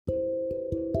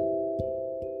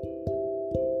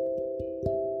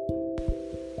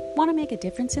Want to make a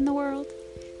difference in the world?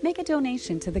 Make a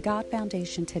donation to the God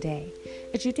Foundation today,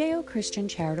 a Judeo-Christian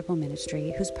charitable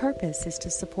ministry whose purpose is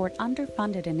to support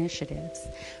underfunded initiatives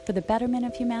for the betterment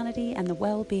of humanity and the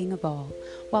well-being of all,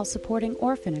 while supporting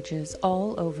orphanages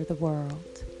all over the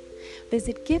world.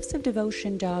 Visit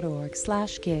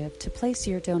giftsofdevotion.org/give to place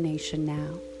your donation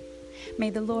now.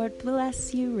 May the Lord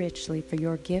bless you richly for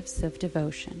your gifts of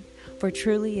devotion, for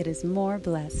truly it is more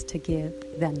blessed to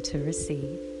give than to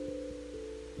receive.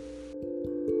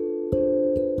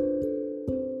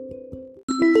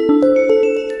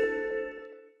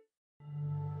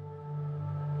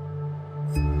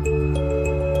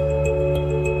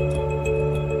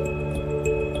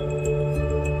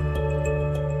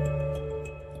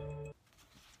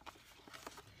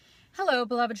 Hello,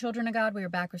 beloved children of God. We are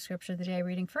back with Scripture of the Day,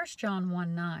 reading 1 John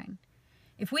 1:9.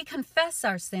 If we confess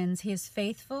our sins, he is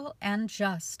faithful and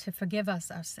just to forgive us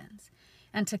our sins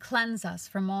and to cleanse us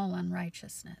from all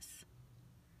unrighteousness.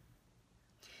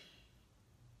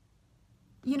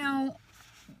 You know,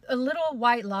 a little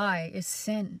white lie is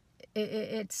sin.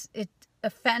 It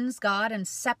offends God and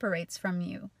separates from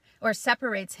you, or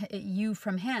separates you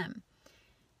from him.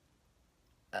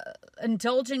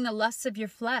 Indulging the lusts of your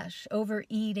flesh,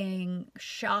 overeating,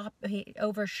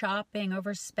 over shopping,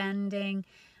 overspending,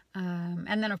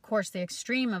 and then of course the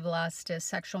extreme of lust is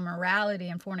sexual morality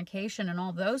and fornication and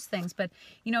all those things. But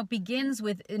begins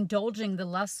with indulging the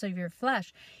lusts of your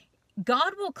flesh.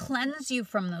 God will cleanse you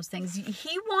from those things.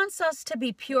 He wants us to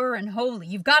be pure and holy.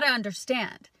 You've got to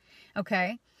understand,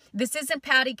 okay? This isn't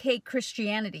patty cake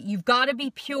Christianity. You've got to be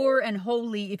pure and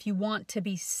holy if you want to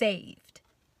be saved.